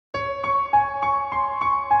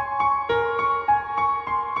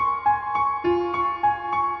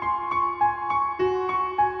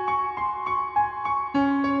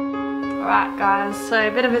back, guys. So a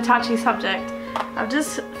bit of a touchy subject. I've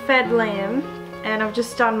just fed Liam and I've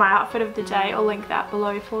just done my outfit of the day. I'll link that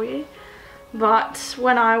below for you. But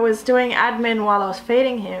when I was doing admin while I was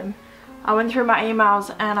feeding him, I went through my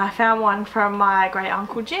emails and I found one from my great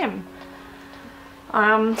uncle Jim.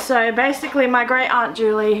 So basically my great aunt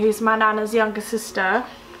Julie, who's my nana's younger sister,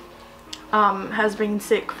 has been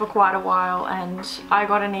sick for quite a while, and I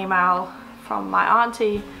got an email from my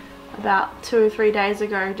auntie about 2 or 3 days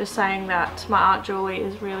ago just saying that my aunt Julie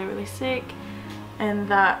is really sick and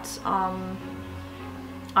that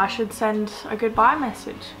I should send a goodbye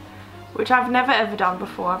message, which I've never ever done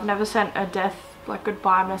before. I've never sent a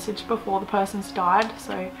goodbye message before the person's died,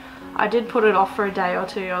 so I did put it off for a day or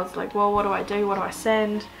two. I was like, well, what do I do? What do I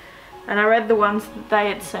send? And I read the ones that they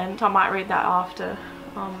had sent. I might read that after.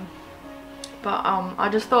 I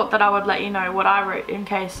just thought that I would let you know what I wrote in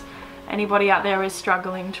case anybody out there is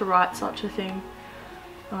struggling to write such a thing.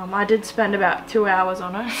 I did spend about 2 hours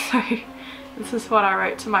on it, so this is what I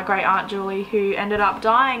wrote to my great aunt Julie, who ended up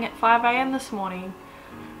dying at 5 AM this morning.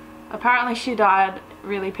 Apparently she died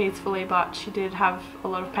really peacefully, but she did have a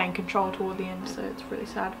lot of pain control toward the end, so it's really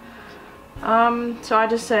sad. So I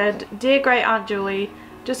just said, "Dear great aunt Julie,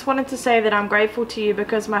 just wanted to say that I'm grateful to you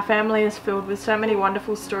because my family is filled with so many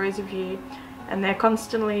wonderful stories of you, and they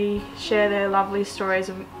constantly share their lovely stories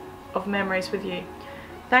of memories with you.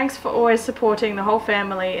 Thanks for always supporting the whole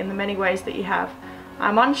family in the many ways that you have.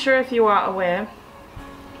 I'm unsure if you are aware,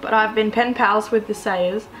 but I've been pen pals with the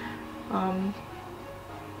Sayers,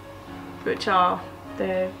 which are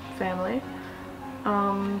their family,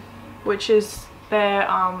 which is their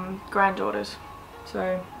granddaughters,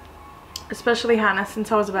 so especially Hannah,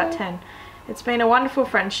 since I was about 10. It's been a wonderful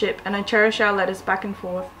friendship and I cherish our letters back and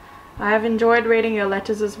forth. I have enjoyed reading your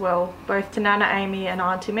letters as well, both to Nana Amy and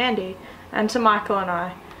Auntie Mandy, and to Michael and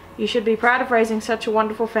I. You should be proud of raising such a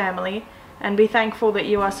wonderful family and be thankful that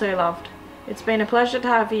you are so loved. It's been a pleasure to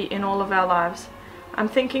have you in all of our lives. I'm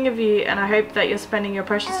thinking of you and I hope that you're spending your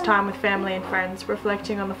precious time with family and friends,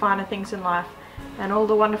 reflecting on the finer things in life and all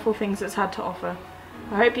the wonderful things it's had to offer.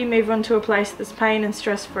 I hope you move on to a place that's pain and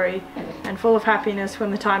stress free and full of happiness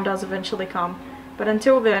when the time does eventually come. But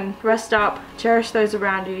until then, rest up, cherish those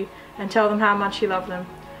around you, and tell them how much you love them.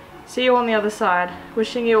 See you on the other side.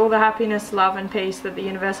 Wishing you all the happiness, love and peace that the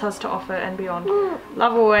universe has to offer and beyond.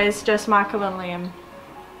 Love always, Jess, Michael and Liam."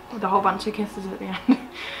 With a whole bunch of kisses at the end.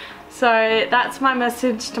 So that's my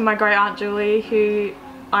message to my great aunt Julie, who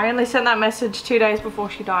I only sent that message 2 days before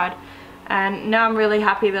she died. And now I'm really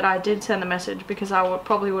happy that I did send the message because I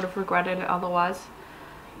probably would have regretted it otherwise.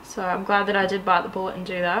 So I'm glad that I did bite the bullet and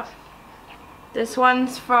do that. This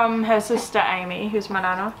one's from her sister Amy, who's my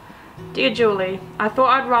nana. "Dear Julie, I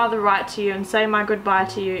thought I'd rather write to you and say my goodbye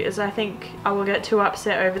to you, as I think I will get too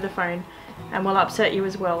upset over the phone and will upset you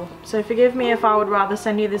as well. So forgive me if I would rather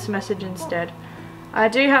send you this message instead. I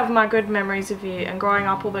do have my good memories of you and growing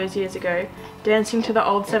up all those years ago, dancing to the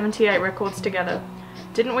old 78 records together.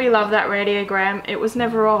 Didn't we love that radiogram? It was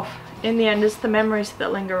never off. In the end, it's the memories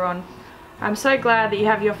that linger on. I'm so glad that you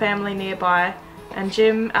have your family nearby, and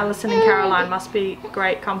Jim, Alison and Caroline must be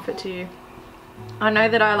great comfort to you. I know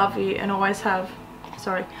that I love you and always have.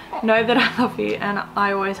 Know that I love you and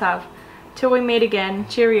I always have. Till we meet again,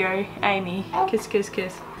 cheerio, Amy. Kiss, kiss,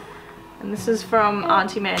 kiss." And this is from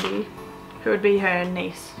Auntie Mandy, who would be her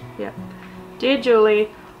niece. Yep. "Dear Julie,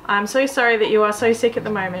 I'm so sorry that you are so sick at the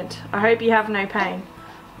moment. I hope you have no pain.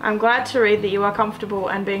 I'm glad to read that you are comfortable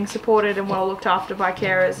and being supported and well looked after by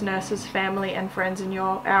carers, nurses, family and friends in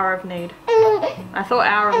your hour of need." I thought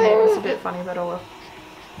hour of need was a bit funny, but oh well.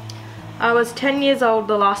 "I was 10 years old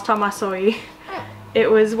the last time I saw you. It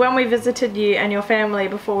was when we visited you and your family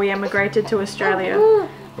before we emigrated to Australia.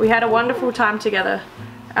 We had a wonderful time together.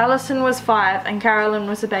 Alison was 5 and Carolyn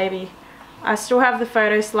was a baby. I still have the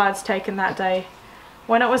photo slides taken that day.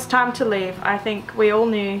 When it was time to leave, I think we all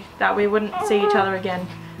knew that we wouldn't see each other again.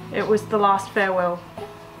 It was the last farewell.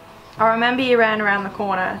 I remember you ran around the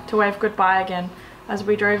corner to wave goodbye again as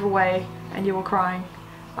we drove away and you were crying.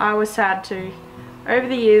 I was sad too. Over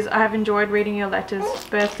the years, I have enjoyed reading your letters,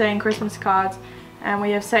 birthday and Christmas cards, and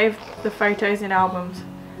we have saved the photos in albums.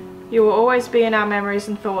 You will always be in our memories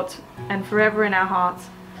and thoughts and forever in our hearts.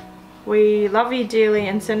 We love you dearly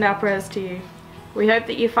and send our prayers to you. We hope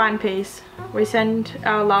that you find peace. We send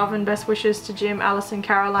our love and best wishes to Jim, Alison,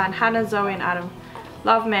 Caroline, Hannah, Zoe and Adam.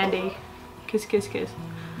 Love, Mandy. Kiss, kiss, kiss."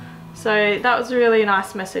 So that was a really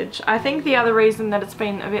nice message. I think the other reason that it's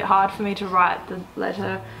been a bit hard for me to write the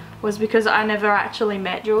letter was because I never actually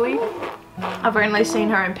met Julie. I've only seen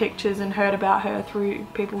her in pictures and heard about her through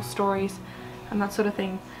people's stories and that sort of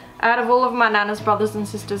thing. Out of all of my nana's brothers and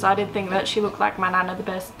sisters, I did think that she looked like my nana the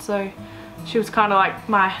best, so she was kind of like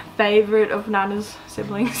my favourite of Nana's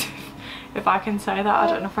siblings, if I can say that. I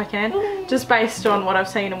don't know if I can, just based on what I've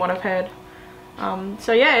seen and what I've heard.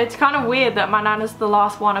 So yeah, it's kind of weird that my Nana's the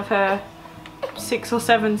last one of her 6 or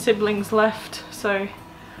 7 siblings left. So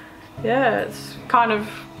yeah, it's kind of,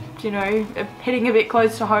 you know, hitting a bit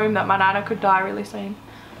close to home that my Nana could die really soon.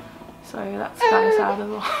 So that's kind of sad as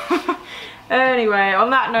well. Anyway, on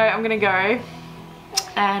that note, I'm gonna go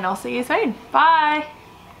and I'll see you soon. Bye.